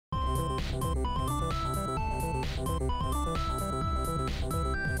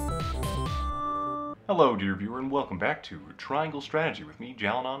Hello, dear viewer, and welcome back to Triangle Strategy with me,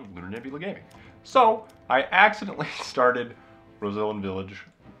 Jalanon, Lunar Nebula Gaming. So, I accidentally started Rosellan Village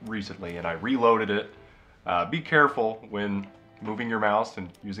recently, and I reloaded it. Be careful when moving your mouse and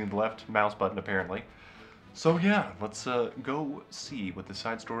using the left mouse button, apparently. So yeah, let's go see what the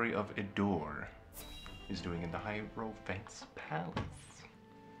side story of Edor is doing in the Hierophant's Palace.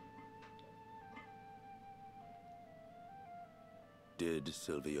 Did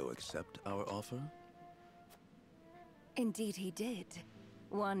Silvio accept our offer? Indeed he did.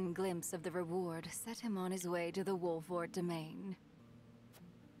 One glimpse of the reward set him on his way to the Wolford domain.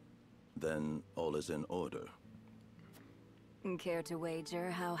 Then all is in order. Care to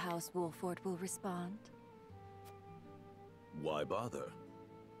wager how House Wolford will respond? Why bother?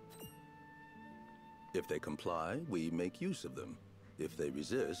 If they comply, we make use of them. If they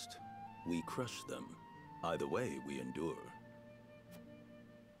resist, we crush them. Either way, we endure.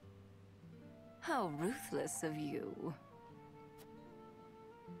 How ruthless of you.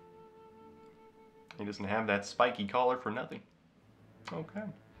 He doesn't have that spiky collar for nothing. Okay.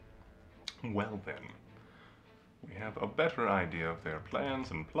 Well then. We have a better idea of their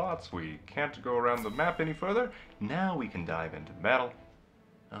plans and plots. We can't go around the map any further. Now we can dive into battle.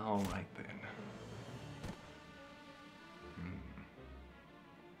 Alright then.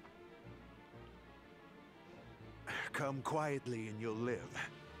 Come quietly and you'll live.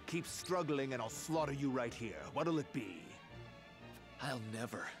 Keep struggling and I'll slaughter you right here. What'll it be? I'll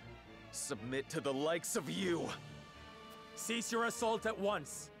never submit to the likes of you. Cease your assault at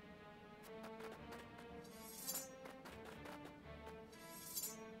once.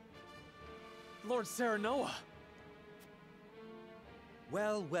 Lord Serenoa.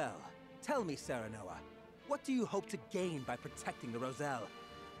 Well, well. Tell me, Serenoa, what do you hope to gain by protecting the Roselle?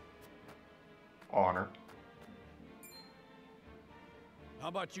 Honor. How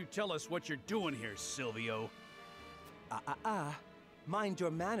about you tell us what you're doing here, Silvio? Mind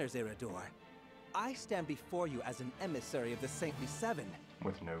your manners, Eredor. I stand before you as an emissary of the Saintly Seven.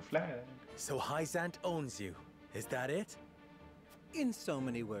 With no flag. So Hyzant owns you. Is that it? In so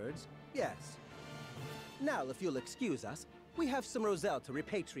many words, yes. Now, if you'll excuse us, we have some Roselle to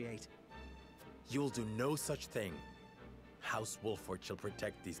repatriate. You'll do no such thing. House Wolford shall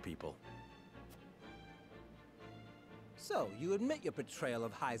protect these people. So, you admit your betrayal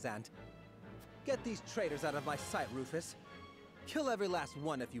of Hyzant. Get these traitors out of my sight, Rufus. Kill every last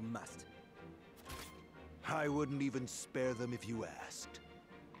one if you must. I wouldn't even spare them if you asked.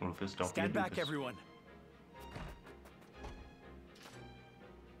 Rufus, don't Stand be a back, doofus. everyone.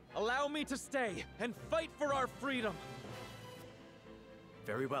 Allow me to stay and fight for our freedom.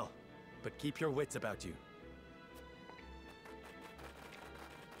 Very well, but keep your wits about you.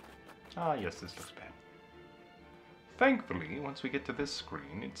 Ah, yes, this looks bad. Thankfully, once we get to this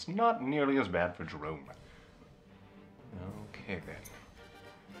screen, it's not nearly as bad for Jerome. Okay, then.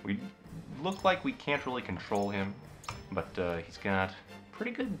 We look like we can't really control him, but he's got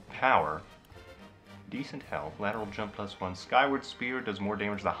pretty good power. Decent health. Lateral jump +1. Skyward spear does more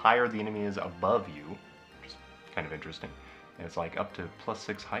damage the higher the enemy is above you, which is kind of interesting. And it's like up to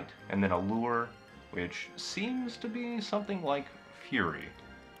 +6 height. And then a lure, which seems to be something like Fury,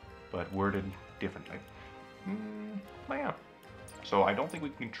 but worded differently. Well, yeah. So I don't think we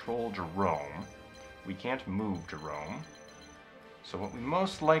can control Jerome. We can't move Jerome. So what we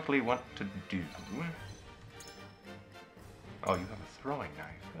most likely want to do... Oh, you have a throwing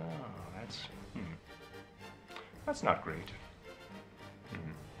knife. Oh, that's not great.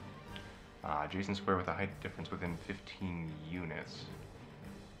 Adjacent square with a height difference within 15 units.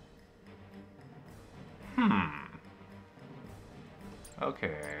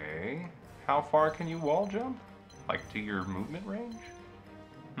 Okay. How far can you wall jump? Like to your movement range?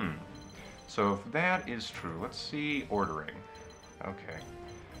 So if that is true, let's see ordering. Okay.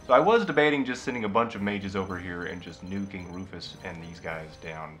 So I was debating just sending a bunch of mages over here and just nuking Rufus and these guys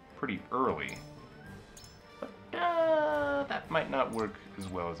down pretty early. But that might not work as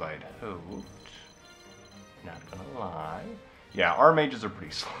well as I'd hoped. Not gonna lie. Yeah, our mages are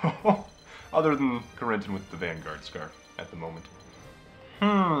pretty slow. Other than Corentin with the Vanguard Scarf at the moment.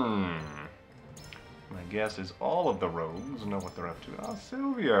 My guess is all of the rogues know what they're up to. Ah,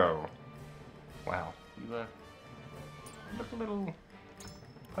 Silvio! Wow, you look a little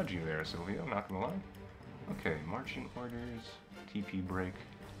pudgy there, Silvio, not gonna lie. Okay, marching orders, TP break.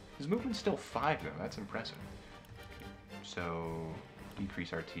 His movement's still 5 though, that's impressive. Okay, so,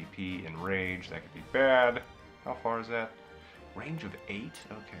 decrease our TP in rage, that could be bad. How far is that? Range of 8?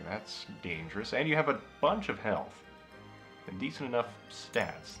 Okay, that's dangerous. And you have a bunch of health. And decent enough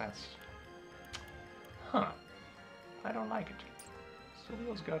stats, that's... Huh. I don't like it.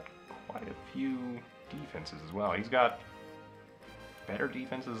 Silvio's got quite a few defenses as well. He's got better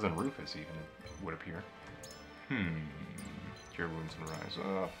defenses than Rufus, even, it would appear. Cure wounds and rise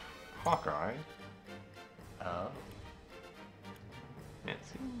up. Hawkeye. Oh. It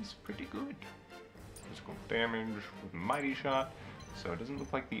seems pretty good. Physical damage with Mighty Shot. So it doesn't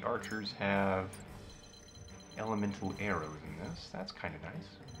look like the archers have elemental arrows in this. That's kind of nice.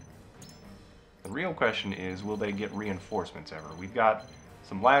 The real question is, will they get reinforcements ever? We've got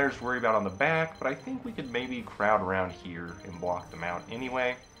some ladders to worry about on the back, but I think we could maybe crowd around here and block them out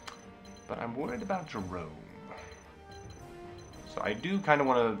anyway. But I'm worried about Jerome. So I do kind of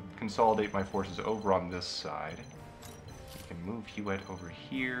want to consolidate my forces over on this side. We can move Huette over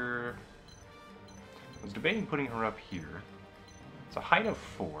here. I was debating putting her up here. It's a height of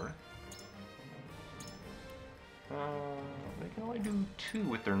 4. They can only do 2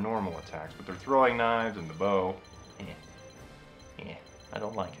 with their normal attacks, but their throwing knives and the bow, I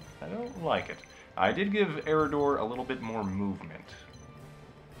don't like it. I don't like it. I did give Eridor a little bit more movement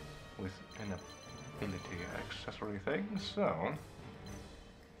with an ability accessory thing, so I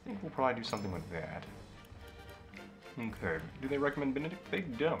think we'll probably do something with that. Okay, do they recommend Benedict? They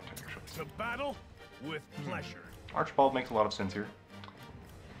don't, actually. To battle with pleasure. Archibald makes a lot of sense here.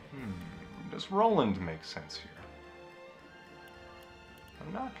 Does Roland make sense here?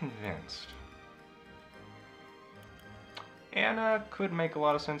 I'm not convinced. Anna could make a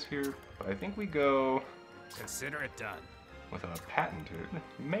lot of sense here, but I think we go... Consider it done. With a patented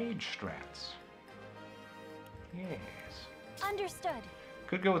mage strats. Yes. Understood.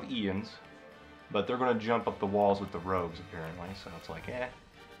 Could go with Ian's, but they're going to jump up the walls with the rogues, apparently, so it's like,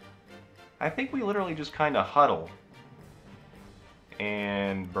 I think we literally just kind of huddle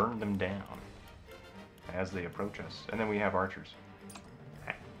and burn them down as they approach us. And then we have archers.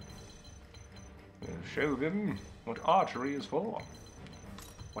 We'll show them what archery is for.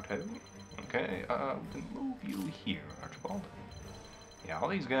 What ho? Okay, we can move you here, Archibald. Yeah, all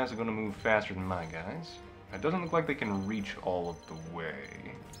these guys are going to move faster than my guys. It doesn't look like they can reach all of the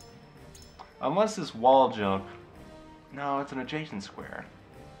way. Unless this wall jump... No, it's an adjacent square.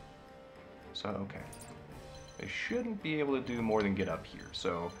 So, okay. They shouldn't be able to do more than get up here.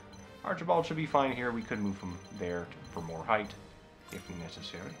 So, Archibald should be fine here. We could move from there for more height, if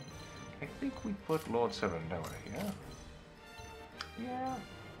necessary. I think we put Lord Serenella here. Yeah.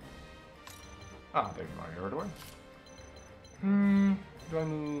 Ah, there you are, Eridor. Do I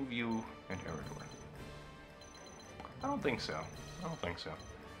move you and Eridor? I don't think so. I don't think so.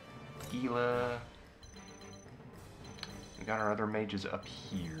 Gila. We got our other mages up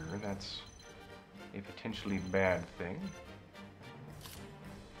here. That's a potentially bad thing.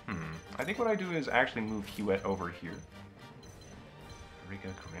 I think what I do is actually move Huette over here. Rika,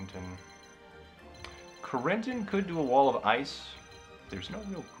 Corentin. Corentin could do a wall of ice. There's no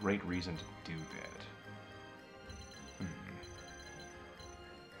real great reason to do that.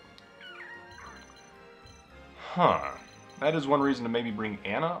 Huh. That is one reason to maybe bring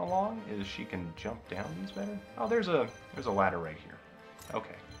Anna along, is she can jump down these better. Oh, there's a ladder right here.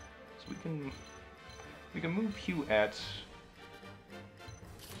 Okay. So we can move Huette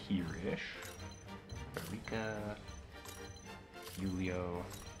here-ish. Rika, Julio,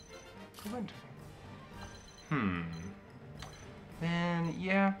 Corentin. Then,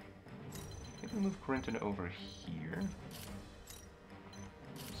 yeah. Maybe move Corentin over here.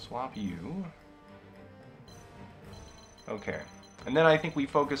 Swap you. Okay. And then I think we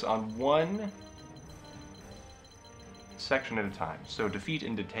focus on one section at a time. So defeat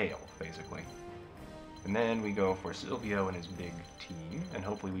in detail, basically. And then we go for Silvio and his big team, and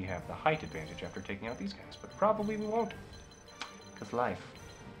hopefully we have the height advantage after taking out these guys. But probably we won't. Because life,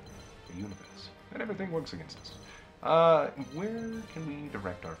 the universe, and everything works against us. Where can we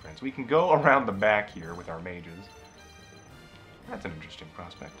direct our friends? We can go around the back here with our mages. That's an interesting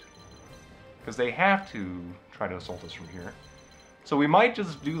prospect. Because they have to try to assault us from here. So we might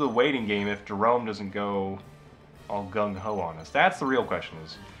just do the waiting game if Jerome doesn't go all gung-ho on us. That's the real question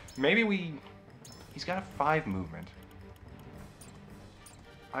is, maybe we... He's got a 5 movement.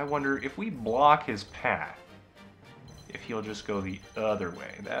 I wonder if we block his path, if he'll just go the other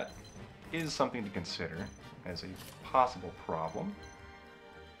way. That is something to consider as a possible problem.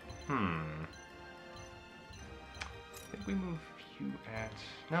 If we move Huette...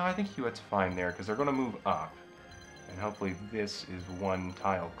 No, I think Huette's fine there, because they're going to move up. And hopefully this is one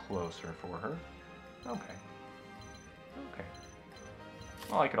tile closer for her. Okay. Okay.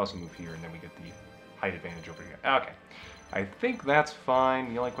 Well, I could also move here, and then we get the height advantage over here. Okay. I think that's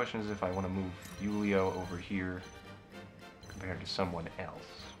fine. The only question is if I want to move Julio over here compared to someone else.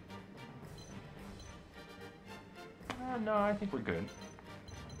 No, I think we're good.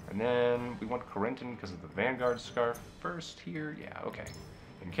 And then we want Corentin because of the Vanguard Scarf first here. Yeah, okay.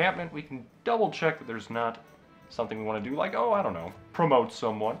 Encampment, we can double check that there's not something we want to do, like, oh, I don't know, promote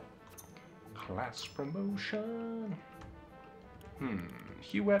someone. Class promotion.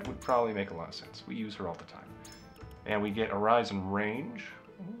 Huette would probably make a lot of sense. We use her all the time. And we get a rise in range.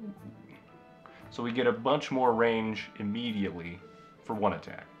 Ooh. So we get a bunch more range immediately for one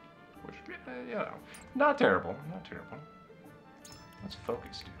attack. Which, you know, not terrible, not terrible. What's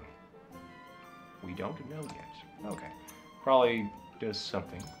focus do? We don't know yet. Okay. Probably does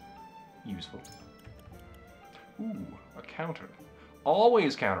something useful. Ooh, a counter.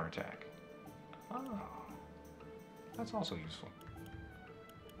 Always counterattack. Ah, that's also useful.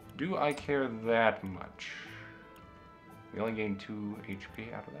 Do I care that much? We only gain 2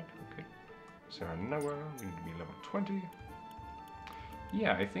 HP out of that. Okay. Sarah Noah, we need to be level 20.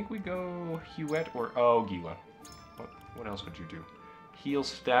 Yeah, I think we go Huette or... Oh, Gila. What else would you do? Heal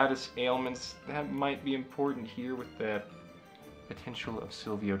status ailments. That might be important here with that potential of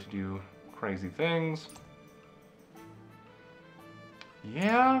Silvio to do crazy things.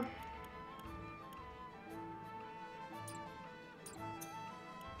 Yeah.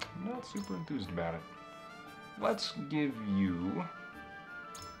 I'm not super enthused about it. Let's give you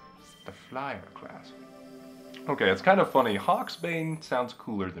the Flyer class. Okay, it's kind of funny. Hawksbane sounds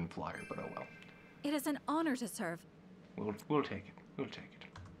cooler than Flyer, but oh well. It is an honor to serve. We'll take it. We'll take it.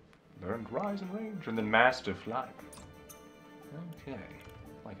 Learned Rise in Range, and then Master Flyer. Okay,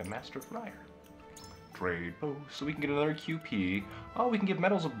 like a Master Flyer. Trade post, so we can get another QP. Oh, we can get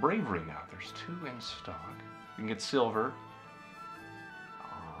Medals of Bravery now. There's 2 in stock. We can get Silver.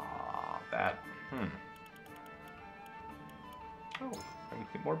 Ah, that. Oh, and we can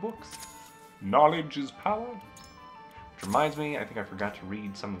get more books. Knowledge is power. Which reminds me, I think I forgot to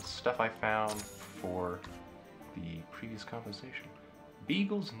read some of the stuff I found for the previous conversation.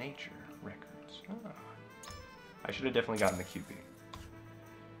 Beagle's Nature Records. Ah. I should have definitely gotten the QP.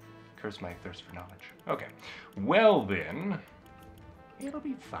 Curse my thirst for knowledge. Okay. Well then, it'll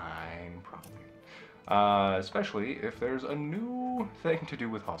be fine, probably. Especially if there's a new thing to do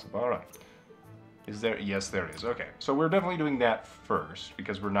with Hasabara. Is there? Yes, there is. Okay. So we're definitely doing that first,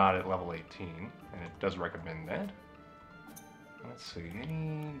 because we're not at level 18, and it does recommend that. Let's see.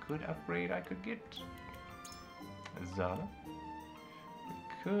 Any good upgrade I could get? Zana. We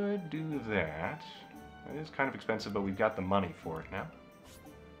could do that. It is kind of expensive, but we've got the money for it now.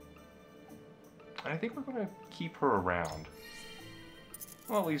 And I think we're going to keep her around.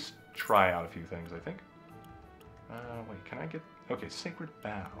 Well, at least try out a few things, I think. Wait, can I get... Okay, Sacred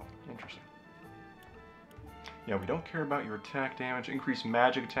Bow. Interesting. Yeah, we don't care about your attack damage. Increased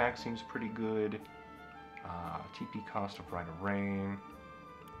magic attack seems pretty good. TP cost of Rite of Rain.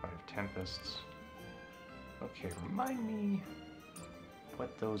 Rite of Tempests. Okay, remind me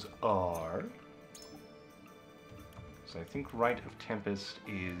what those are. So I think Rite of Tempest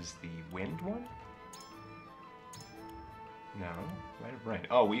is the wind one? No, Rite of Rain.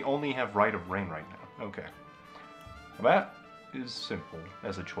 Oh, we only have Rite of Rain right now. Okay. Well, that is simple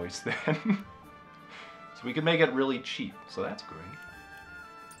as a choice then. So we can make it really cheap, so that's great.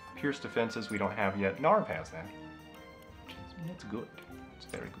 Pierce defenses we don't have yet. Narv has that. That's good. It's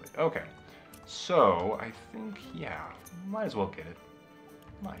very good. Okay. So, I think, yeah, might as well get it.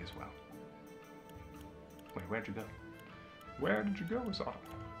 Might as well. Wait, where'd you go? Where did you go, Zara?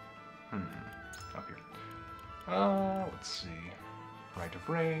 Up here. Let's see. Rite of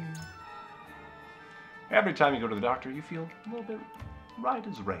Rain. Every time you go to the doctor, you feel a little bit right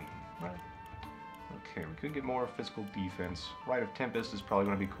as rain, right? Okay, we could get more physical defense. Rite of Tempest is probably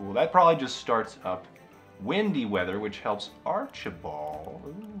going to be cool. That probably just starts up windy weather, which helps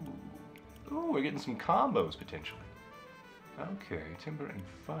Archibald. Ooh, we're getting some combos potentially. Okay, timber and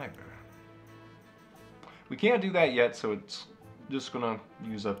fiber. We can't do that yet, so it's just gonna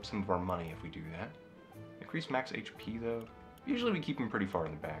use up some of our money if we do that. Increase max HP though. Usually we keep them pretty far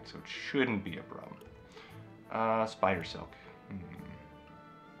in the back, so it shouldn't be a problem. Spider silk.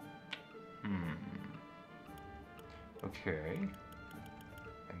 Okay.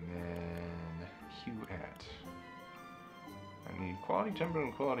 And then Huette. I need quality timber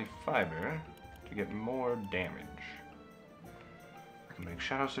and quality fiber to get more damage. I can make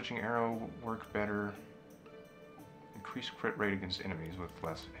shadow stitching arrow work better. Increase crit rate against enemies with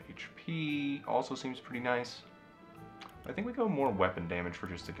less HP also seems pretty nice. I think we go more weapon damage for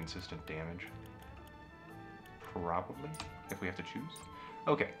just the consistent damage. Probably, if we have to choose.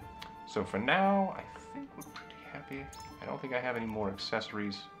 Okay, so for now, I think we're pretty happy. I don't think I have any more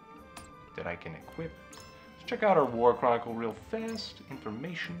accessories that I can equip. Let's check out our War Chronicle real fast.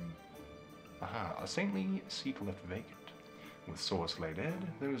 Information. Aha, a saintly seat left vacant. With Source lay dead,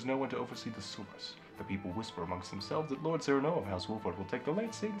 there is no one to oversee the Source. The people whisper amongst themselves that Lord Cyrano of House Wolford will take the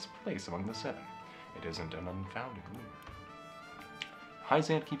late Satan's place among the seven. It isn't an unfounded rumor.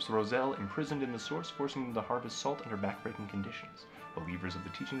 Hyzant keeps Roselle imprisoned in the Source, forcing them to harvest salt under backbreaking conditions. Believers of the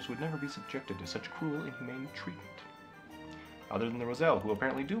teachings would never be subjected to such cruel, inhumane treatment. Other than the Roselle, who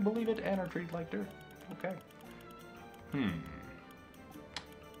apparently do believe it and are treated like dirt. Okay. Of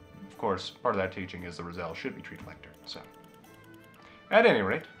course, part of that teaching is the Roselle should be treated like dirt, so. At any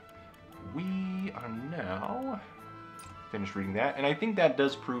rate, we are now finished reading that, and I think that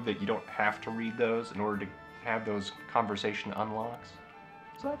does prove that you don't have to read those in order to have those conversation unlocks.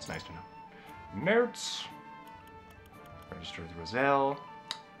 So that's nice to know. Merits. Register the Roselle.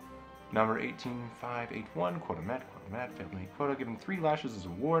 Number 18581, quota met, failed to meet quota, given 3 lashes as a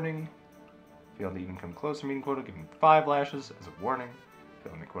warning. Failed to even come close to meeting quota, given 5 lashes as a warning.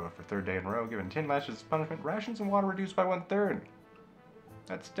 Failed to meet quota for 3rd day in a row, given 10 lashes as punishment. Rations and water reduced by 1/3.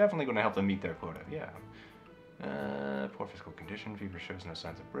 That's definitely going to help them meet their quota, yeah. Poor physical condition, fever shows no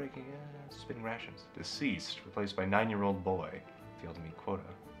signs of breaking. Spinning rations. Deceased, replaced by 9-year-old boy. Failed to meet quota.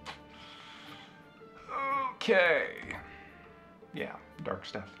 Okay. Yeah, dark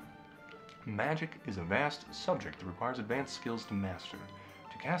stuff. Magic is a vast subject that requires advanced skills to master.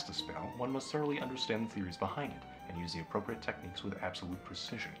 To cast a spell, one must thoroughly understand the theories behind it, and use the appropriate techniques with absolute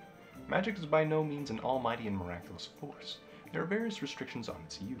precision. Magic is by no means an almighty and miraculous force. There are various restrictions on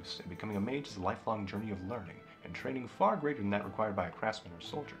its use, and becoming a mage is a lifelong journey of learning, and training far greater than that required by a craftsman or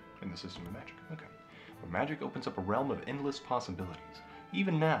soldier in the system of magic. Okay. But magic opens up a realm of endless possibilities.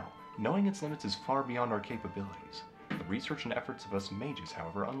 Even now, knowing its limits is far beyond our capabilities. The research and efforts of us mages,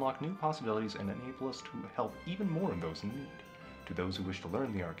 however, unlock new possibilities and enable us to help even more in those in need. To those who wish to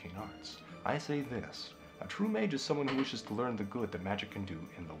learn the arcane arts, I say this: a true mage is someone who wishes to learn the good that magic can do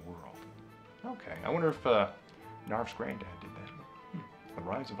in the world. Okay, I wonder if Narf's granddad did that. The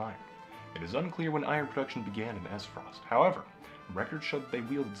Rise of Iron. It is unclear when iron production began in Esfrost. However, records show that they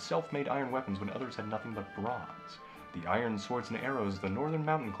wielded self-made iron weapons when others had nothing but bronze. The iron swords and arrows of the northern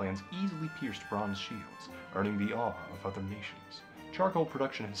mountain clans easily pierced bronze shields, earning the awe of other nations. Charcoal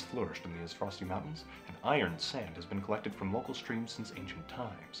production has flourished in the Esfrosty Mountains, and iron sand has been collected from local streams since ancient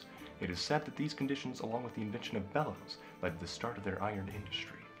times. It is said that these conditions, along with the invention of bellows, led to the start of their iron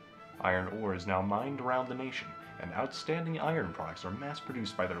industry. Iron ore is now mined around the nation, and outstanding iron products are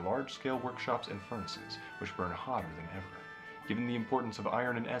mass-produced by their large-scale workshops and furnaces, which burn hotter than ever. Given the importance of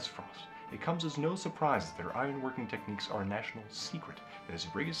iron in Esfrost, it comes as no surprise that their ironworking techniques are a national secret that is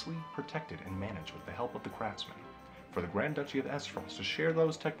rigorously protected and managed with the help of the craftsmen. For the Grand Duchy of Esfrost to share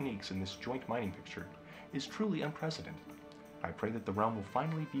those techniques in this joint mining picture is truly unprecedented. I pray that the realm will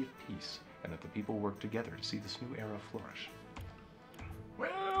finally be at peace, and that the people work together to see this new era flourish.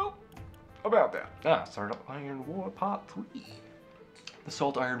 Well, about that. Started up Iron War Part 3. The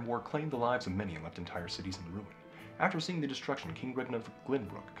Salt Iron War claimed the lives of many and left entire cities in ruin. After seeing the destruction, King Gregnon of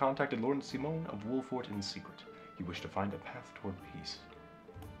Glenbrook contacted Lord Simone of Wolfort in secret. He wished to find a path toward peace.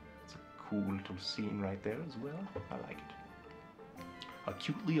 It's a cool little scene right there as well. I like it.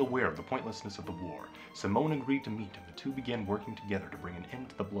 Acutely aware of the pointlessness of the war, Simone agreed to meet, and the two began working together to bring an end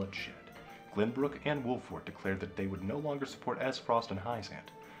to the bloodshed. Glenbrook and Wolfort declared that they would no longer support Esfrost and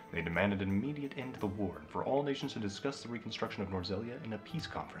Hyzant. They demanded an immediate end to the war, and for all nations to discuss the reconstruction of Norzelia in a peace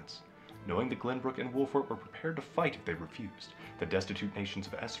conference. Knowing that Glenbrook and Wolfort were prepared to fight if they refused, the destitute nations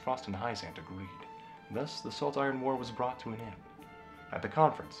of Esfrost and Hyzant agreed. Thus, the Salt Iron War was brought to an end. At the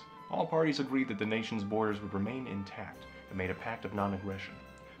conference, all parties agreed that the nation's borders would remain intact and made a pact of non-aggression.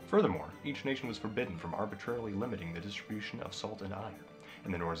 Furthermore, each nation was forbidden from arbitrarily limiting the distribution of salt and iron,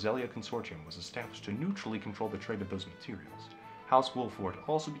 and the Norzelia Consortium was established to neutrally control the trade of those materials. House Wolfort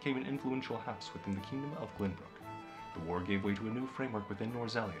also became an influential house within the Kingdom of Glenbrook. The war gave way to a new framework within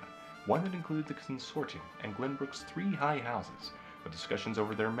Norzelia, one that included the Consortium and Glenbrook's 3 high houses, but discussions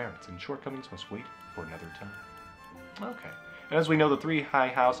over their merits and shortcomings must wait for another time. Okay, and as we know, the 3 high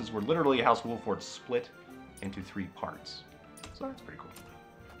houses were literally House Wolfort split into 3 parts. So that's pretty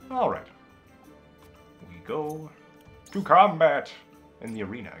cool. Alright. We go to combat in the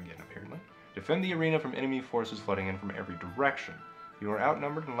arena again, apparently. Defend the arena from enemy forces flooding in from every direction. You are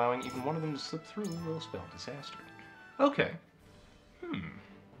outnumbered, and allowing even one of them to slip through will spell disaster. Okay.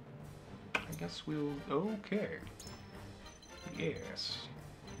 I guess we'll... okay. Yes.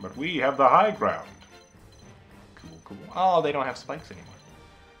 But we have the high ground. Cool, cool. Oh, they don't have spikes anymore.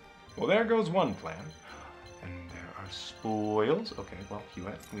 Well, there goes one plan. And there are spoils. Okay, well,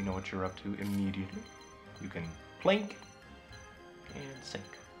 Hewitt, we know what you're up to immediately. You can plank and sink.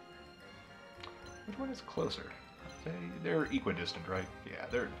 Which one is closer? They're equidistant, right? Yeah,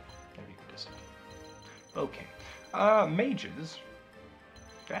 they're equidistant. Okay. Mages.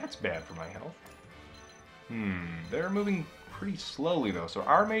 That's bad for my health. They're moving pretty slowly though, so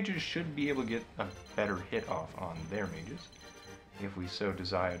our mages should be able to get a better hit off on their mages, if we so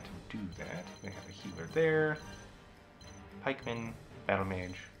desire to do that. They have a healer there. Pikeman, battle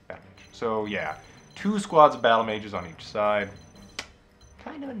mage, battle mage. So yeah, 2 squads of battle mages on each side.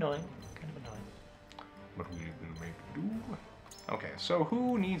 Kind of annoying. But we will make do. Okay, so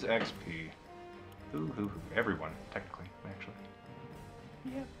who needs XP? Who? Everyone, technically, actually.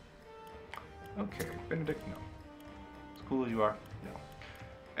 Yeah. Okay, Benedict, no. As cool as you are, no.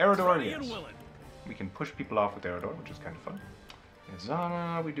 Eridor, yes. We can push people off with Eridor, which is kind of fun.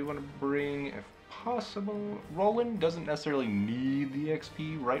 Izana, we do want to bring, if possible. Roland doesn't necessarily need the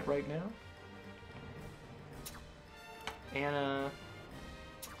XP right now. Anna,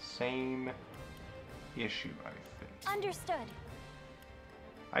 same issue, I think. Understood.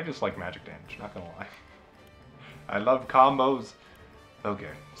 I just like magic damage, not gonna lie. I love combos.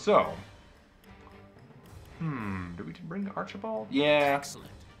 Okay, so. Do we bring Archibald? Yeah. Excellent.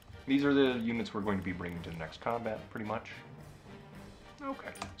 These are the units we're going to be bringing to the next combat, pretty much.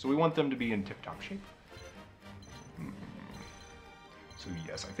 Okay, so we want them to be in tip-top shape. So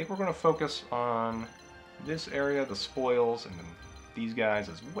yes, I think we're going to focus on this area, the spoils, and then these guys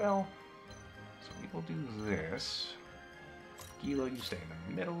as well. So we will do this. Gila, you stay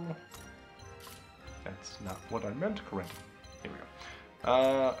in the middle. That's not what I meant, correct. Here we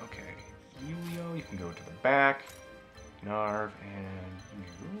go. Okay. Julio, you can go to the back. Narv, and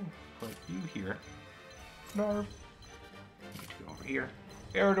you put you here. Narv, you need to go over here.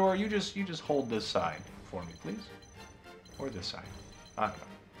 Eridor, you just hold this side for me, please. Or this side. I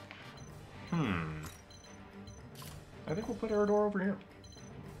don't know. I think we'll put Eridor over here.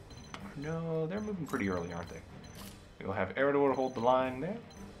 No, they're moving pretty early, aren't they? We'll have Eridor hold the line there.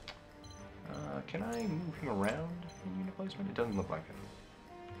 Can I move him around in unit placement? It doesn't look like it.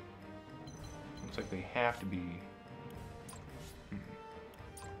 Looks like they have to be...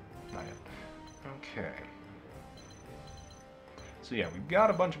 Not yet. Okay. So yeah, we've got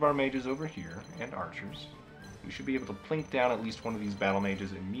a bunch of our mages over here, and archers. We should be able to plink down at least one of these battle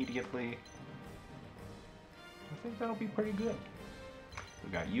mages immediately. I think that'll be pretty good.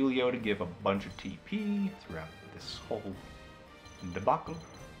 We've got Julio to give a bunch of TP throughout this whole debacle.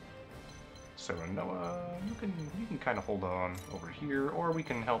 Serenoa, you can kind of hold on over here, or we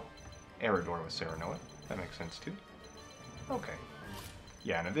can help Eridor with Serenoa. That makes sense too. Okay.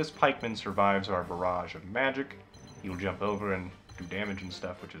 Yeah, and if this pikeman survives our barrage of magic, he'll jump over and do damage and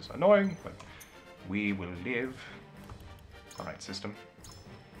stuff, which is annoying, but we will live. Alright, system.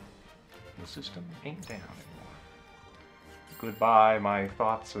 The system ain't down anymore. Goodbye, my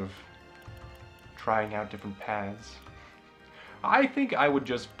thoughts of trying out different paths. I think I would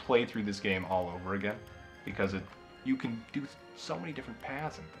just play through this game all over again, because you can do so many different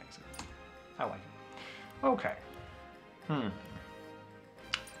paths and things. I like it. Okay.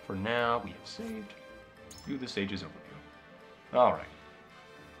 For now, we have saved. View the stage's overview. Alright.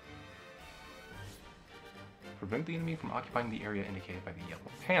 Prevent the enemy from occupying the area indicated by the yellow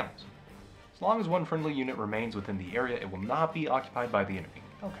panels. As long as one friendly unit remains within the area, it will not be occupied by the enemy.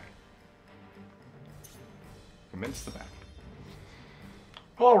 Okay. Commence the battle.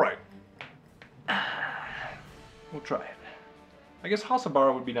 Alright. We'll try it. I guess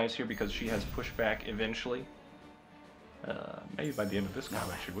Hasabara would be nice here because she has pushback eventually. Maybe by the end of this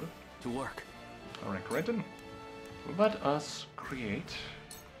combat she would have. To work. Alright, Corentin. Let us create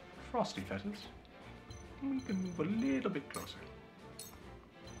frosty fetters. We can move a little bit closer.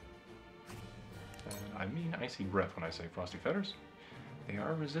 I mean icy breath when I say frosty fetters. They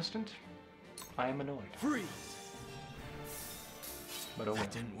are resistant. I am annoyed. Freeze! But oh well.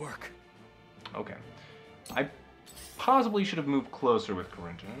 That didn't work. Okay. I possibly should have moved closer with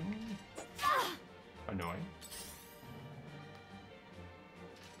Corentin. Annoying.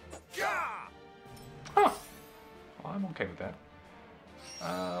 Huh. Well, I'm okay with that.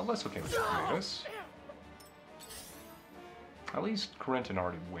 Less okay with this. At least Corentin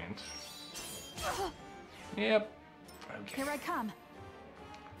already went. Yep. Okay. Here I come.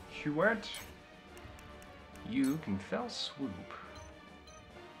 Hewitt. You can fell swoop.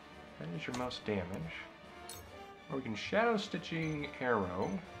 That is your most damage. Or we can shadow stitching arrow.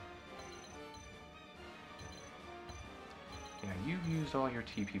 Yeah, you've used all your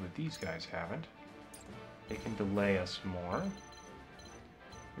TP, but these guys haven't. They can delay us more,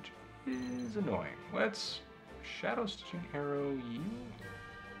 which is annoying. Let's shadow stitching arrow you.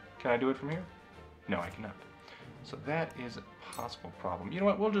 Can I do it from here? No, I cannot. So that is a possible problem. You know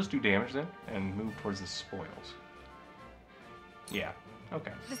what? We'll just do damage then and move towards the spoils. Yeah.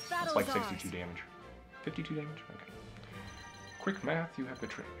 Okay. It's like 62 damage. 52 damage? Okay. Quick math, you have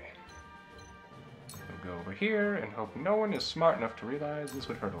betrayed me. We'll go over here and hope no one is smart enough to realize this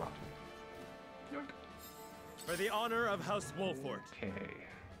would hurt a lot. Yoink. For the honor of House Wolfort. Okay.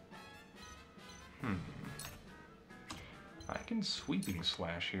 I can sweeping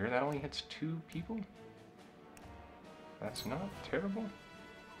slash here. That only hits 2 people? That's not terrible.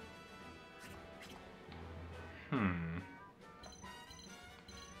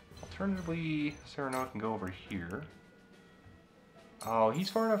 Alternatively, Cyrano can go over here. Oh, he's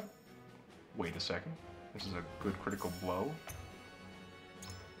far enough. Wait a second. This is a good critical blow.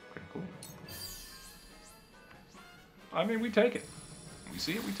 Critical. I mean, we take it. We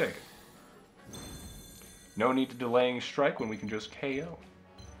see it, we take it. No need to delaying strike when we can just KO.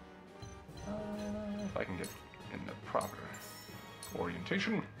 If I can get in the proper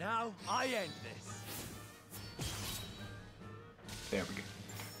orientation. Now I end this. There we go.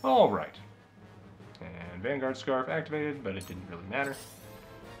 Alright. And Vanguard Scarf activated, but it didn't really matter.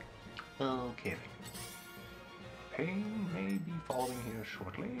 Okay. Pain may be falling here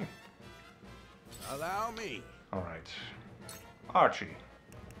shortly. Allow me. Alright. Archie.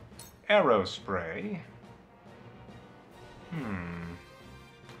 Arrow spray.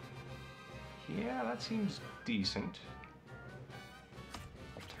 Yeah, that seems decent.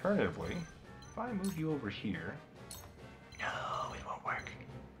 Alternatively, if I move you over here... No, it won't work.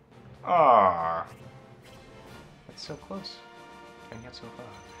 Ah, that's so close, and yet so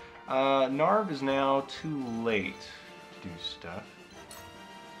far. Narv is now too late to do stuff.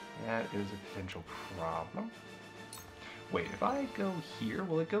 That is a potential problem. Wait, if I go here,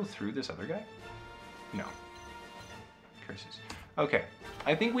 will it go through this other guy? No. Curses. Okay,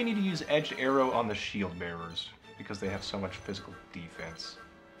 I think we need to use edged arrow on the shield bearers because they have so much physical defense.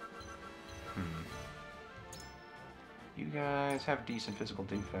 You guys have decent physical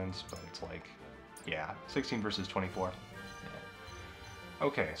defense, but it's like, yeah, 16 versus 24. Yeah.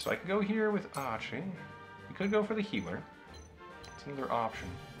 Okay, so I could go here with Archie. We could go for the healer. It's another option.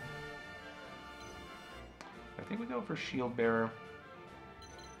 I think we go for shield bearer.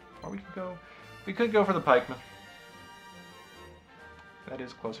 Or we could go for the pikeman. That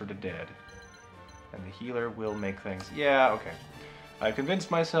is closer to dead. And the healer will make things, yeah, okay. I've convinced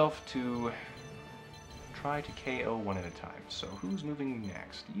myself to try to KO one at a time. So who's moving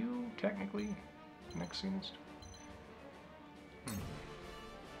next? You, technically, next soonest? I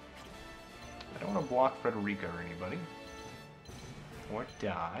don't want to block Frederica or anybody. Or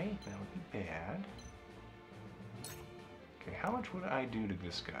die. That would be bad. Okay, how much would I do to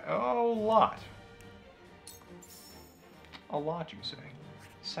this guy? Oh, a lot. A lot, you say.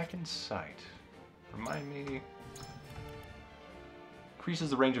 Second sight. Remind me. Increases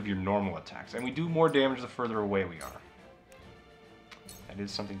the range of your normal attacks, and we do more damage the further away we are. That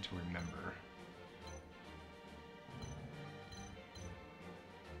is something to remember.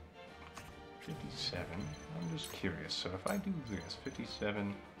 $57. I'm just curious. So if I do this,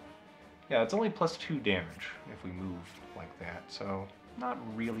 57. Yeah, it's only +2 damage if we move like that. So not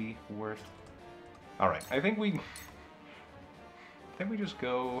really worth. All right, I think we just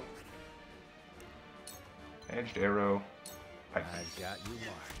go edged arrow. I've got you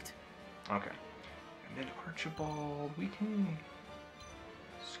marked. Okay. And then Archibald, we can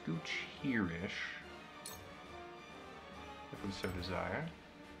scooch here-ish. If we so desire.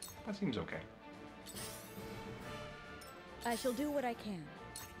 That seems okay. I shall do what I can.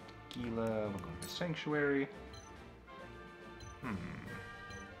 Gila, we'll go to Sanctuary.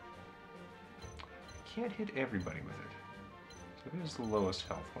 Can't hit everybody with it. So it is the lowest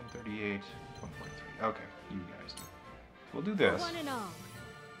health, 138, 143. Okay, you guys do. We'll do this. One and all.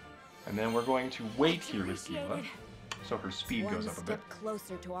 And then we're going to wait here with Gila, so her speed goes up a bit. One step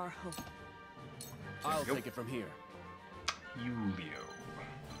closer to our hope. I'll take it from here. Julio.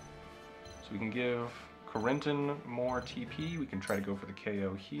 So we can give Corentin more TP. We can try to go for the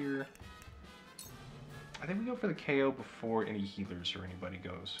KO here. I think we go for the KO before any healers or anybody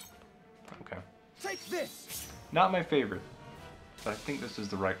goes. Okay. Take this! Not my favorite, but I think this is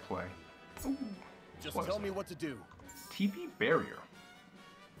the right play. Ooh, Just tell me what to do. TP barrier.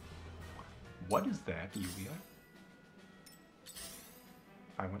 What is that, Julio?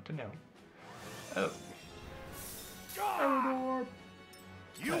 I want to know. Oh. God!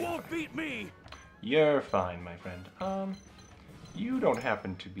 You won't beat me! You're fine, my friend. You don't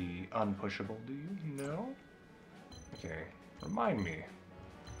happen to be unpushable, do you? No? Okay, remind me.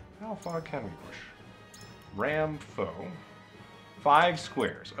 How far can we push? Ram foe. 5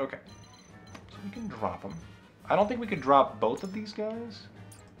 squares. Okay. So we can drop them. I don't think we could drop both of these guys.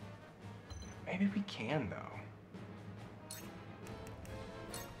 Maybe we can, though.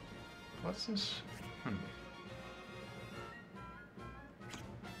 What's this?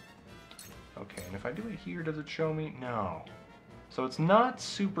 Okay, and if I do it here, does it show me? No. So it's not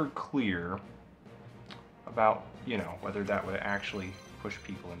super clear about, you know, whether that would actually push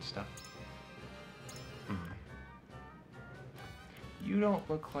people and stuff. You don't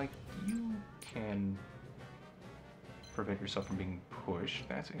look like you can prevent yourself from being pushed.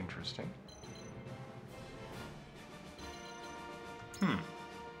 That's interesting.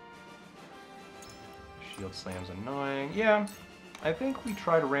 Shield slam's annoying. Yeah, I think we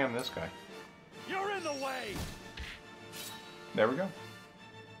try to ram this guy. You're in the way! There we go.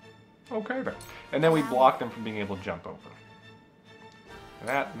 Okay then. And then we block them from being able to jump over.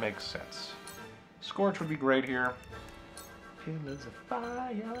 That makes sense. Scorch would be great here. Pillars of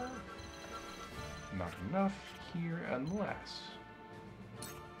fire. Not enough here unless...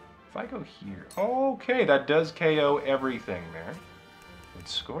 If I go here... Okay, that does KO everything there. Would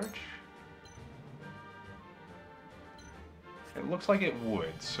Scorch? It looks like it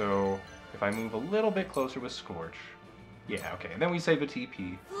would, so if I move a little bit closer with Scorch... Yeah, okay, and then we save a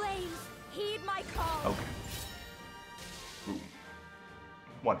TP. Flames, heed my call. Okay. Boom.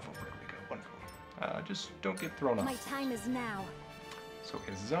 Wonderful, there we go, wonderful. Just don't get thrown off. My time is now. So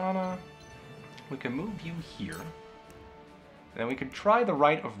Izana, we can move you here. Then we can try the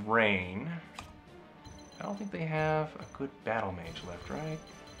Rite of Rain. I don't think they have a good battle mage left, right?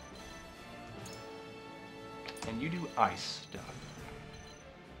 And you do ice stuff.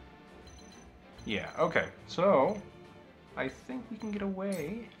 Yeah, okay. So, I think we can get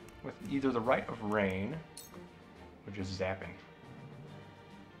away with either the Rite of Rain or just zapping.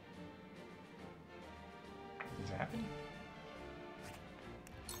 Zapping?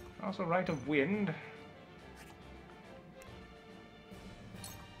 Also Rite of Wind.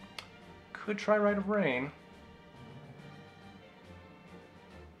 Could try Rite of Rain.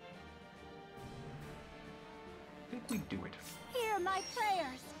 I think we do it. Hear my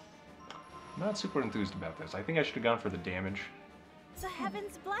prayers. I'm not super enthused about this. I think I should have gone for the damage. The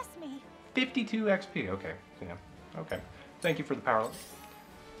heavens bless me. 52 XP, okay. Yeah, okay. Thank you for the power.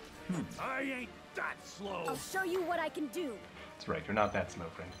 I ain't that slow. I'll show you what I can do. That's right, you're not that slow,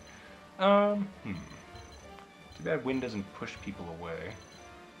 friend. Too bad wind doesn't push people away.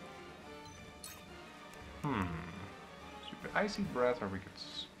 Super icy breath, or we could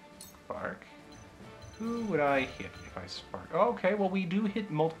spark. Who would I hit if I spark? Oh, okay, well we do hit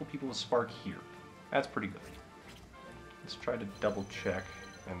multiple people with spark here. That's pretty good. Let's try to double check.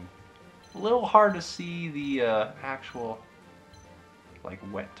 And a little hard to see the actual, like,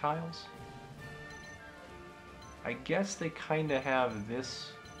 wet tiles. I guess they kind of have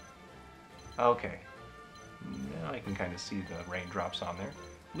this. Okay. Now I can kind of see the raindrops on there.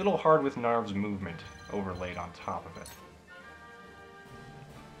 A little hard with Narv's movement overlaid on top of it.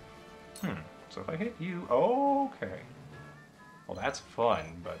 So if I hit you... Okay. Well, that's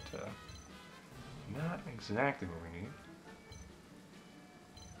fun, but not exactly what we need.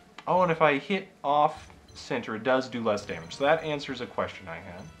 Oh, and if I hit off center, it does do less damage. So that answers a question I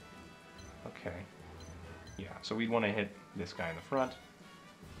had. Okay. Yeah, so we'd want to hit this guy in the front.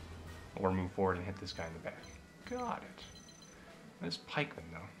 Or move forward and hit this guy in the back. Got it. This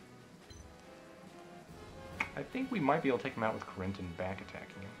pikeman, though. I think we might be able to take him out with Corinton back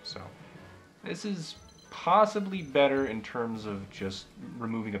attacking him, so... This is possibly better in terms of just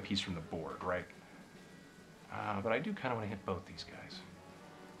removing a piece from the board, right? But I do kind of want to hit both these guys.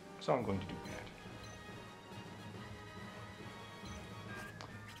 So I'm going to do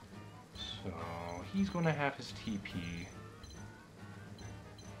that. So he's going to have his TP.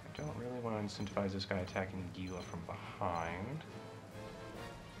 I don't really want to incentivize this guy attacking Gila from behind.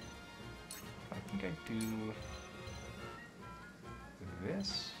 I think I do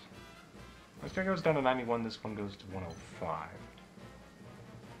this. This guy goes down to 91, this one goes to 105.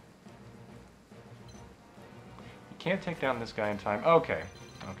 You can't take down this guy in time. Okay,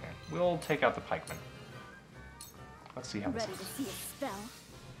 okay. We'll take out the pikeman. Let's see how this Ready to see a spell?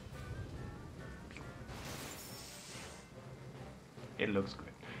 It looks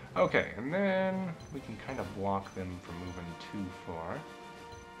good. Okay, and then we can kind of block them from moving too far.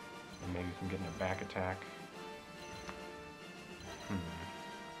 And maybe from getting a back attack.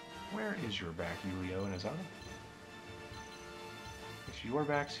 Where is your back, Yulio and Izana? If your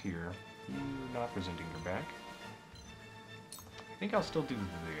back's here, you're not presenting your back. I think I'll still do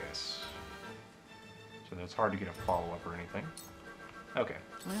this. So that it's hard to get a follow-up or anything. Okay.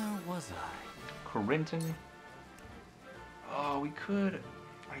 Where was I? Corinton. Oh, we could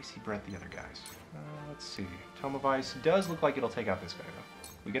Icy Breath the other guys. Let's see. Tome of Ice does look like it'll take out this guy, though.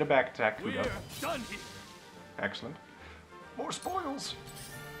 We get a back attack. We're done here. Excellent. More spoils.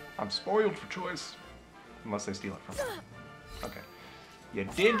 I'm spoiled for choice. Unless they steal it from me. Okay. You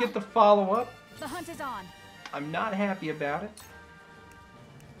did get the follow-up. The hunt is on. I'm not happy about it.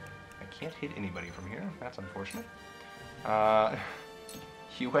 I can't hit anybody from here. That's unfortunate.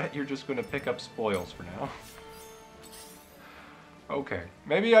 Huette, you're just going to pick up spoils for now. Okay.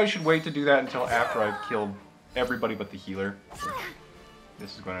 Maybe I should wait to do that until after I've killed everybody but the healer.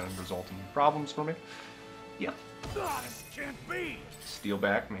 This is going to result in problems for me. Yep. This can't be! Steal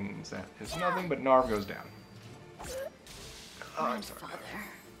back means that is nothing, but Narv goes down. Oh, I'm sorry.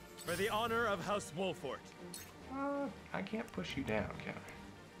 For the honor of House Wolfort. I can't push you down, can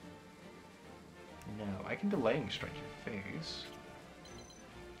I? No, I can delaying strike your face.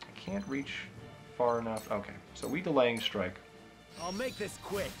 I can't reach far enough. Okay, so we delaying strike. I'll make this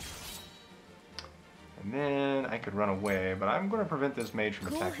quick. And then I could run away, but I'm going to prevent this mage from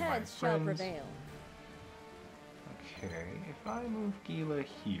attacking my friends. Shall prevail. Okay, if I move Gila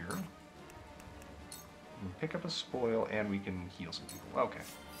here, we'll pick up a spoil and we can heal some people. Okay,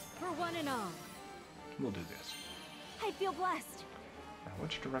 For one and all. we'll do this. I feel blessed. Now,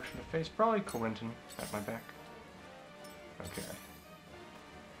 which direction to face? Probably Corentin at my back. Okay.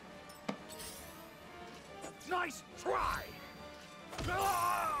 Nice try!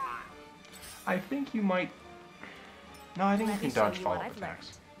 I think you might... No, I think Let you can me show dodge you what follow-up I've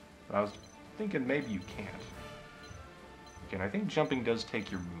attacks. But I was thinking maybe you can't. Again, I think jumping does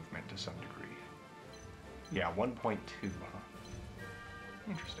take your movement to some degree. Yeah, 1.2, huh?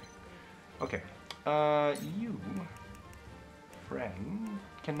 Interesting. Okay. You, friend,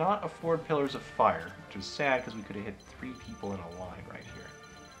 cannot afford Pillars of Fire, which is sad because we could have hit 3 people in a line right here.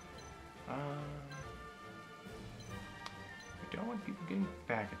 We don't want people getting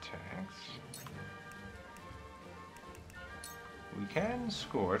back attacks. We can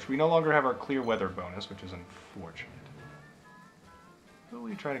Scorch. We no longer have our Clear Weather bonus, which is unfortunate. Who will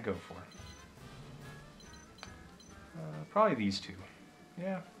we try to go for? Probably these two.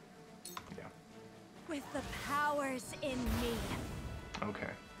 Yeah. Yeah. With the powers in me.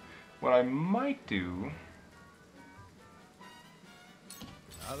 Okay. What I might do...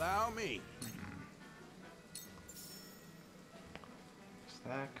 Allow me. So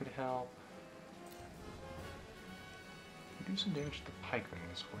that could help. Do some damage to the pikeman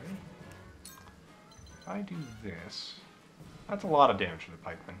this way. If I do this... That's a lot of damage to the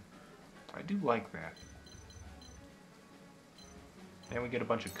pikeman. I do like that. And we get a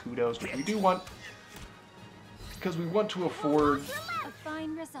bunch of kudos, which we do want... Because we want to afford A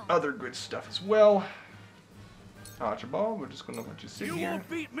fine result. other good stuff as well. Archibald, we're just going to let you sit You here. won't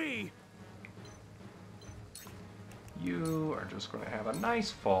beat me! You are just going to have a nice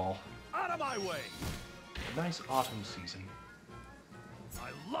fall. Out of my way! A nice autumn season. I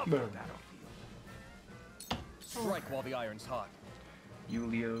love No. the battlefield. Strike while the iron's hot.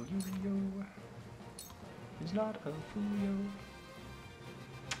 Julio is not a Julio.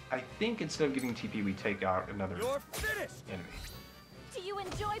 I think instead of giving TP, we take out another You're finished! enemy. Do you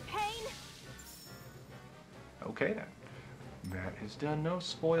enjoy pain? Okay then. That is done. No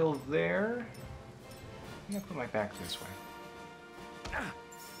spoil there. I'm gonna put my back this way.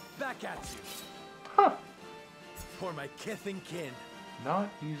 Back at you. Huh. For my kith and kin. Not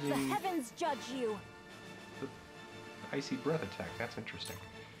The using heavens judge you. the icy breath attack. That's interesting.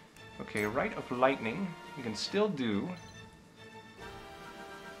 Okay, Rite of Lightning. You can still do.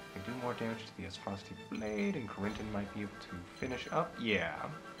 You can do more damage to the Asprosity Blade, and Corentin might be able to finish up. Yeah.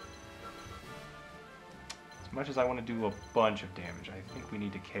 As much as I want to do a bunch of damage, I think we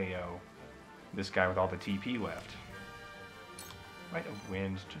need to KO this guy with all the TP left. Rite of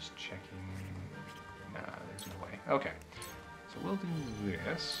Wind, just checking. Nah, there's no way. Okay. So we'll do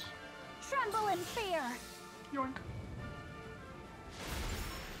this. Tremble in fear. Yoink.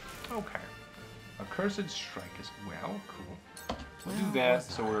 Okay. A Cursed Strike as well. Cool. We'll do that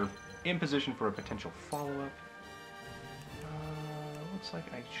so we're in position for a potential follow-up. Looks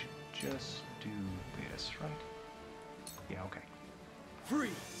like I should just do this, right? Yeah, okay.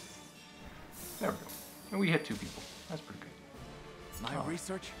 Freeze. There we go. And we hit 2 people. That's pretty good. My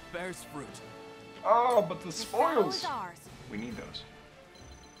research bears fruit. Oh, but the The battle is spoils! ours. We need those.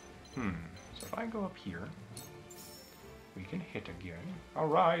 So if I go up here, we can hit again.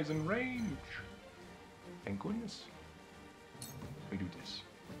 Arise in range! Thank goodness. We do this.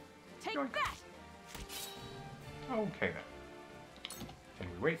 Take Yoink. that. Okay then. And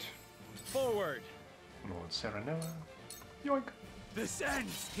we wait. Forward. Lord Serenoa. Yoink! This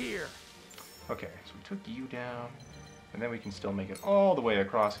ends here. Okay, so we took you down, and then we can still make it all the way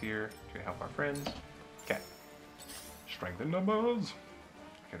across here to help our friends. Okay. Strength in numbers.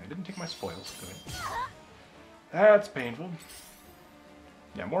 Okay, they didn't take my spoils. Good. That's painful.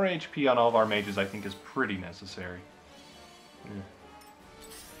 Yeah, more HP on all of our mages I think is pretty necessary. Yeah.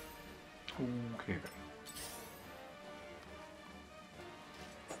 Okay then.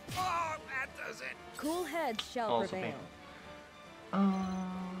 Oh, that does it. Cool heads shall Also prevail.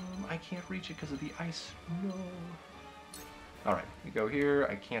 I can't reach it because of the ice. No. Alright, we go here.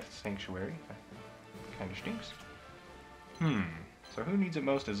 I can't Sanctuary. That kind of stinks. So who needs it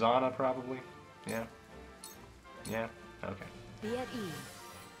most? Azana, probably? Yeah. Yeah? Okay. Be at ease.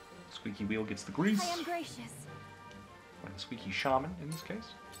 Squeaky Wheel gets the grease. I am gracious. Or the Squeaky Shaman, in this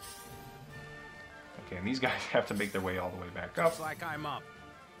case. Okay, and these guys have to make their way all the way back up. Looks like I'm up.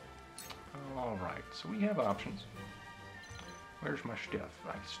 Alright, so we have options. Where's my stuff?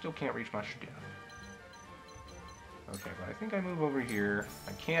 I still can't reach my stuff. Okay, but I think I move over here.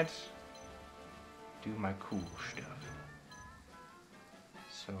 I can't do my cool stuff.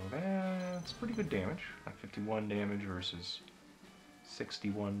 So that's pretty good damage. Like 51 damage versus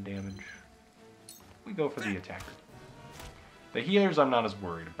 61 damage. We go for the attacker. The healers I'm not as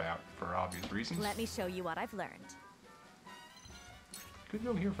worried about for obvious reasons. Let me show you what I've learned. Could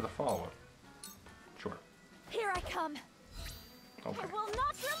go here for the follow-up. Sure. Here I come. Okay. I will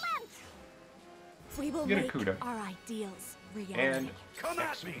not relent. We will Get a make kudo. our ideals reality. And Come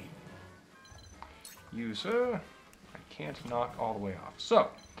at me! you, sir. I can't knock all the way off. So,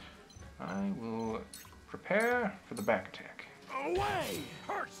 I will prepare for the back attack. Away!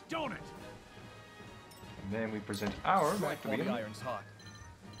 Hurts, don't it? And then we present our back Strike to while the the enemy. iron's hot.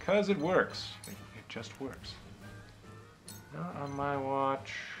 Because it works. It just works. Not on my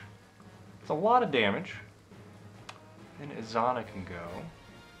watch. It's a lot of damage. Then Izana can go.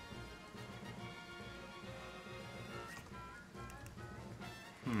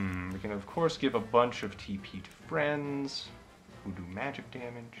 We can of course give a bunch of TP to friends who do magic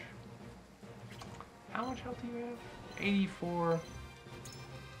damage. How much health do you have? 84.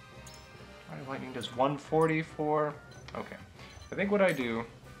 Fire Lightning does 144. Okay. I think what I do,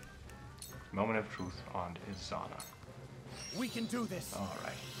 Moment of Truth on Izana. We can do this.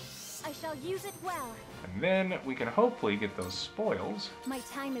 Alright. I shall use it well. And then we can hopefully get those spoils. My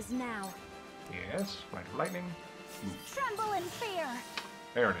time is now. Yes, right, lightning. Ooh, Tremble in fear.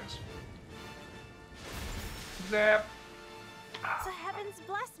 there it is. Zap. The heavens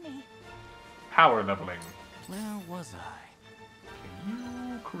bless me. Power leveling. Where was I? Okay,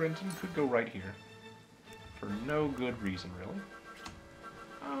 you, Corentin, could go right here. For no good reason, really.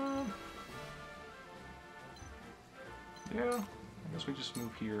 Yeah, I guess we just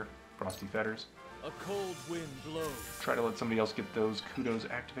move here. Frosty Fetters. A cold wind blows. Try to let somebody else get those kudos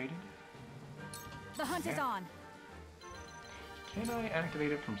activated. The hunt is on. Can I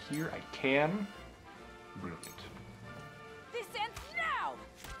activate it from here? I can. Brilliant. This ends now.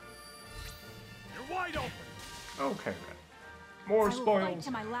 You're wide open! Okay then. More I will fight spoils.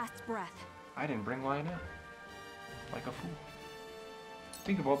 to my last breath. I didn't bring Lionel. Like a fool.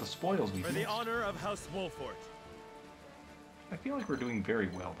 Think of all the spoils we've For the missed. honor of House Wolfort. I feel like we're doing very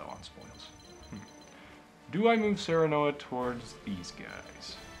well, though, on spoils. Do I move Serenoa towards these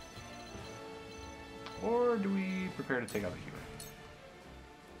guys? Or do we prepare to take out the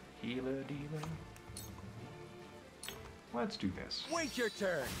healer? Healer, dealer. Let's do this. Wait your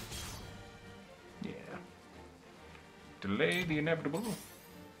turn. Yeah. Delay the inevitable.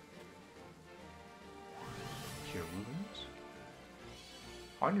 Cure wounds.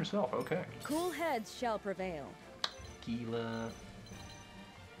 On yourself, okay. Cool heads shall prevail. Gila.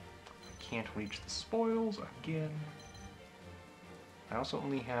 Can't reach the spoils again. I also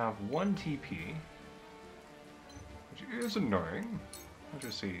only have one TP, which is annoying. Let's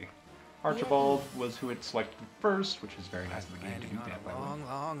just see. Archibald was who it selected first, which is very nice of the game to do that, by the way. Long,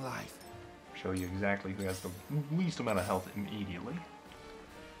 long life. Show you exactly who has the least amount of health immediately.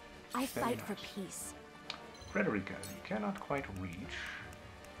 I Very fight for nice. peace. Frederica, you cannot quite reach.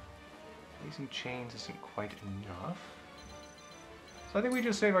 Blazing Chains isn't quite enough. So I think we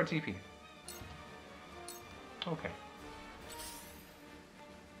just save our TP. Okay.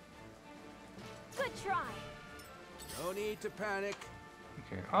 Good try. No need to panic.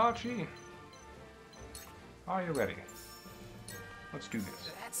 Okay, Archie. Are you ready? Let's do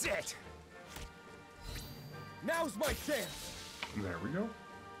this. That's it. Now's my chance. There we go.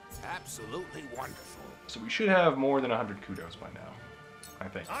 Absolutely wonderful. So we should have more than 100 kudos by now, I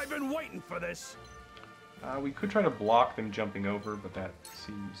think. I've been waiting for this. We could try to block them jumping over, but that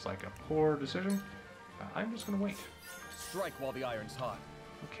seems like a poor decision. I'm just gonna wait. Strike while the iron's hot.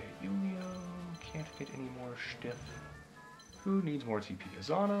 Okay, Julio can't get any more stiff. Who needs more TP?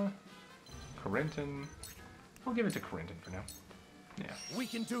 Azana, Corentin. We'll give it to Corentin for now. Yeah. We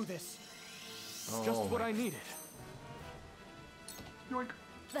can do this. Just what I needed. Yoink.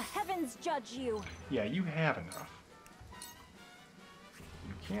 The heavens judge you. Yeah, you have enough.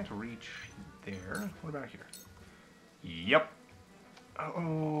 You can't reach there. What about here? Yep.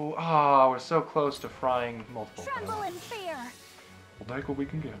 Oh, we're so close to frying multiple Tremble planets. in fear. We'll take what we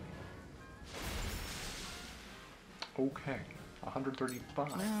can get. Okay,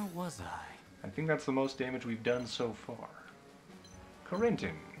 135. Where was I? I think that's the most damage we've done so far.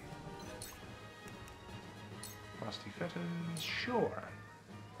 Corentin. Rusty fetters, sure.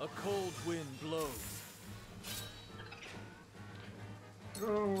 A cold wind blows.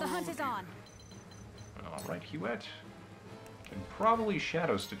 The hunt is on. Alright, Huette. Can probably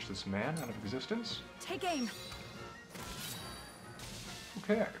Shadow Stitch this man out of existence. Take aim.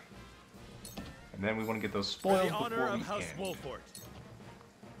 Okay. And then we want to get those For spoils the honor before of we House can. Wolfort.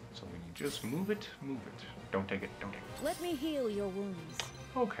 So when you just move it, move it. Don't take it, don't take it. Let me heal your wounds.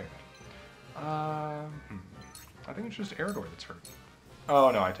 Okay. I think it's just Eridor that's hurt. Oh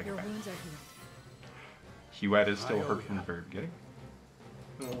no, I take Your it back. wounds are healed. Huette is still hurt from the very beginning.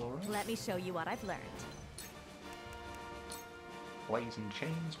 Alright. Let me show you what I've learned. Blazing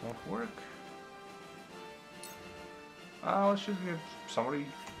chains won't work. Let's just get somebody.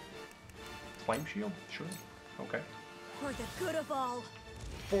 Flame shield? Sure. Okay. For the good of all.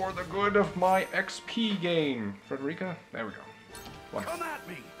 For the good of my XP gain. Frederica, there we go. Wonderful. Come at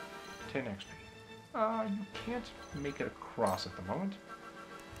me! 10 XP. You can't make it across at the moment.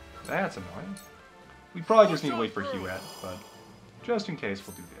 That's annoying. We probably just need to wait for Huette, but just in case,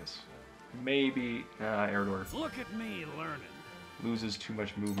 we'll do this. Maybe Eridor Look at me learning. loses too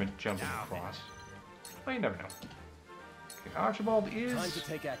much movement jumping across. Well, you never know. Okay, Archibald is Time to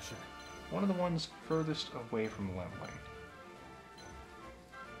take action. one of the ones furthest away from leveling.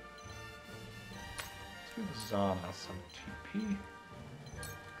 Let's give Zana some TP.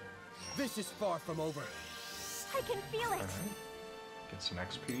 This is far from over. I can feel it. Alright. Get some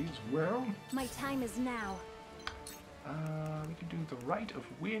XP as well. My time is now. We can do the Rite of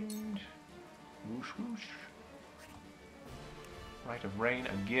Wind. Whoosh whoosh. Rite of Rain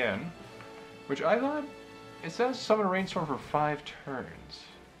again. Which I thought, it says summon a rainstorm for 5 turns.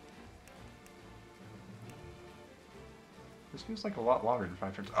 This feels like a lot longer than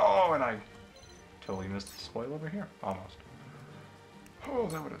 5 turns. Oh, and I totally missed the spoil over here. Almost. Oh,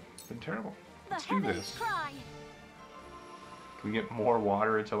 that would have been terrible. The Let's do heavens this. cry. Can we get more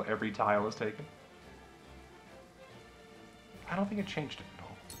water until every tile is taken? I don't think it changed it at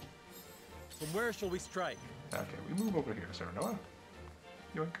all. From where shall we strike? Okay, we move over here, Serenoa.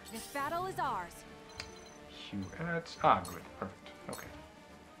 Yoink. This battle is ours. Huette. Ah, good. Perfect. Okay.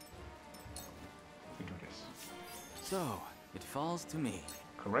 We do this. So, it falls to me.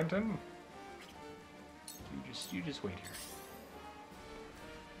 Corentin. You just wait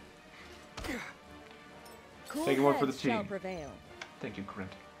here. Cool Taking one for the heads shall team. prevail. Thank you,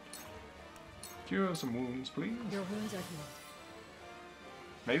 Corentin. Cure some wounds, please. Your wounds are healed.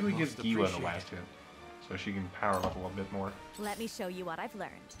 Maybe we give Most Gila the appreciated. last hit, so she can power level a bit more. Let me show you what I've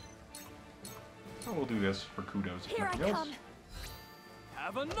learned. Oh, we'll do this for kudos if Here I nothing come. else.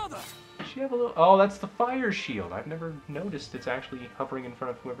 Have another! Does she have a little... Oh, that's the fire shield. I've never noticed it's actually hovering in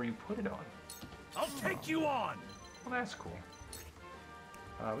front of whoever you put it on. I'll take you on! Well, that's cool.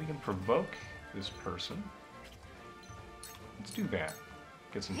 We can provoke this person. Let's do that.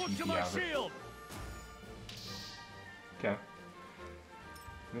 Get some Look to TP my out of it. shield! Okay.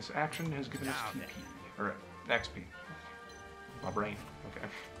 This action has given us Now TP. Or XP. My brain.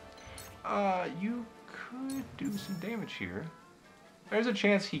 Okay. You could do some damage here. There's a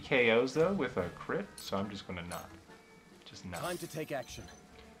chance he KOs, though, with a crit, so I'm just gonna not. Just not. Time to take action.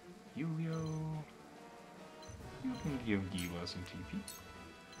 Julio... You can give Gila some TP.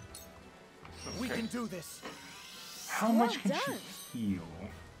 We Okay. can do this. How Well much can done. she heal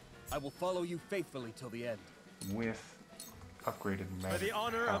I will follow you faithfully till the end. with upgraded For magic? the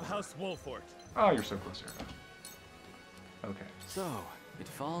honor power? of House Wolfort. Oh, you're so close there. Okay. So, it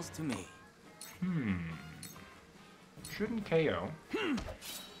falls to me. Shouldn't KO.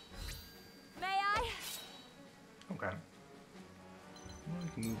 May I? Okay. We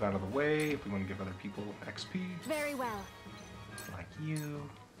can move out of the way if we want to give other people XP, Very well. like you.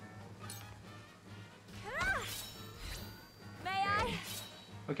 Ah! May I?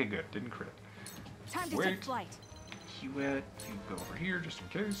 Okay, good. Didn't crit. Time to Wait. take flight. Huette, you go over here just in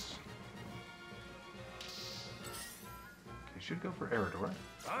case. Okay, should go for Eridor.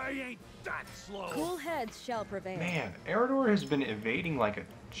 I ain't that slow! Cool heads shall prevail. Man, Eridor has been evading like a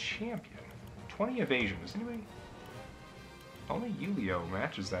champion. 20 evasion. Does anybody... Only Julio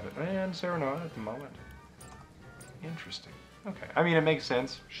matches that, and Serenoa at the moment. Interesting. Okay, I mean, it makes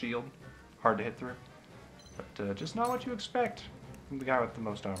sense. Shield, hard to hit through. But just not what you expect. the guy with the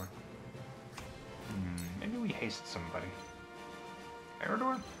most armor. Maybe we haste somebody.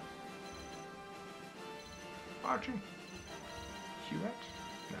 Eridor? Archie? Huret?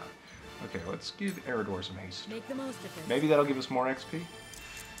 No. Okay, let's give Eridor some haste. Make the most of this. Maybe that'll give us more XP.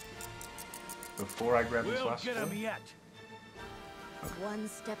 Before I grab this last We'll get one. him yet. One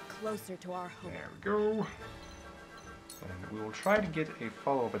step closer to our home. There we go. And we will try to get a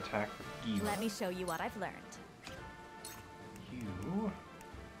follow-up attack with Gila. Let me show you what I've learned. You.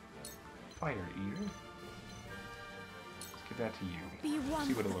 Fire Eater. Let's give that to you. Be one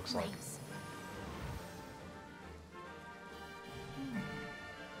See what it with looks the like. flames.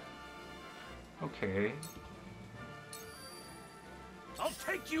 Okay. I'll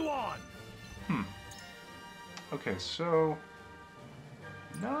take you on. Okay, so...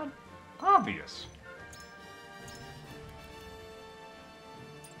 Not obvious.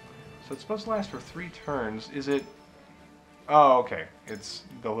 So it's supposed to last for 3 turns. Is it... Oh, okay. It's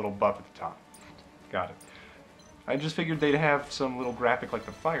the little buff at the top. Got it. I just figured they'd have some little graphic like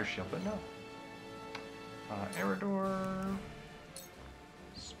the fire shield, but no. Eridor...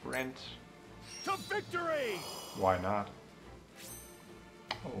 Sprint... To victory! Why not?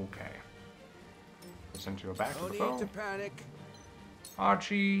 Okay. Send you back to No the need phone. to panic.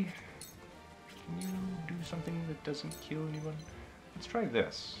 Archie, can you do something that doesn't kill anyone? Let's try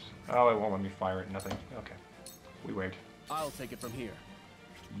this. Oh, it won't let me fire it. Nothing. Okay. We wait. I'll take it from here.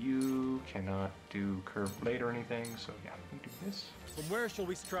 You cannot do curved blade or anything, so yeah, we can do this. From where shall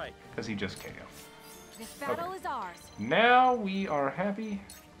we strike? Because he just KO. This battle Okay. is ours. Now we are happy.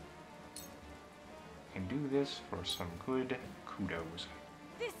 Can do this for some good kudos.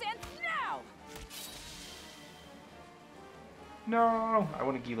 This ends now! No, I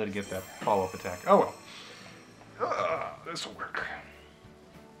want Gila to get that follow-up attack. Oh well. This'll work.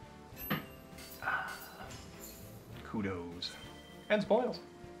 Kudos. And spoils.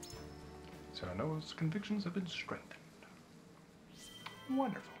 So Noah's convictions have been strengthened.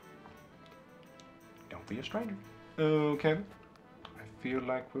 Wonderful. Don't be a stranger. Okay. I feel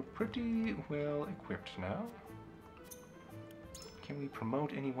like we're pretty well equipped now. Can we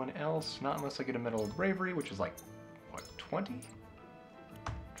promote anyone else? Not unless I get a Medal of Bravery, which is like, what, 20?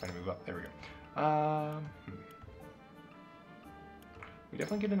 Trying to move up. There we go. We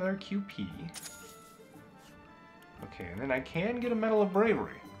definitely get another QP. Okay, and then I can get a Medal of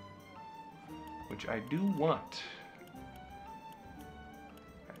Bravery, which I do want.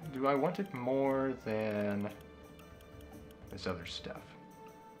 Do I want it more than this other stuff?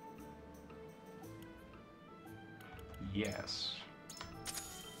 Yes.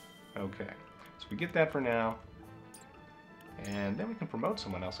 Okay, so we get that for now. And then we can promote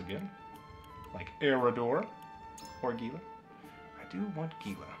someone else again, like Eridor or Gila. I do want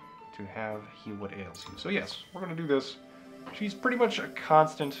Gila to have heal what ails you. So yes, we're going to do this. She's pretty much a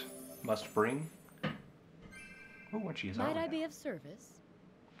constant must bring. Oh, what she is. Might I be of service?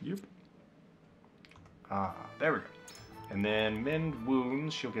 Yep. Ah, there we go. And then Mend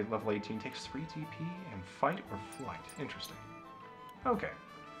Wounds, she'll get level 18, takes 3 TP, and Fight or Flight. Interesting. Okay.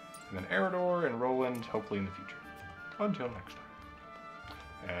 And then Eridor and Roland, hopefully in the future. Until next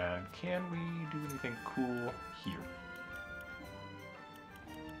time. And can we do anything cool here?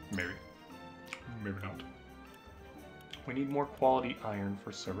 Maybe. Maybe not. We need more quality iron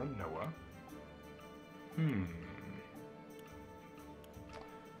for Serenoa.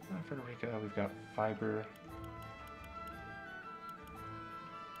 Frederica, we've got fiber.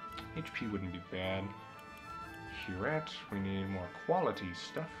 HP wouldn't be bad. Huret, we need more quality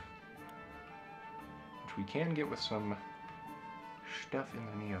stuff. Which we can get with some stuff in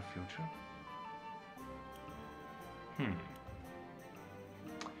the near future.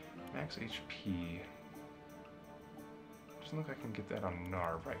 Max HP. Doesn't look like I can get that on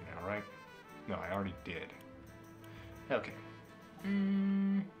Narv right now, right? No, I already did. Okay.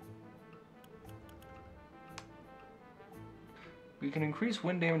 We can increase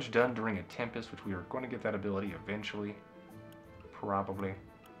wind damage done during a tempest, which we are going to get that ability eventually. Probably.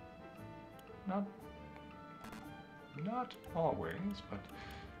 Not always, but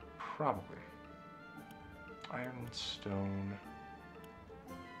probably. Iron Stone.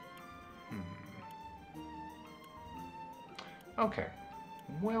 Okay.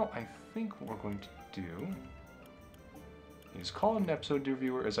 Well, I think what we're going to do is call it an episode, dear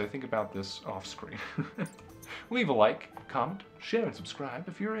viewer, as I think about this off screen. Leave a like, comment, share, and subscribe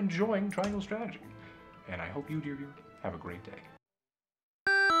if you're enjoying Triangle Strategy. And I hope you, dear viewer, have a great day.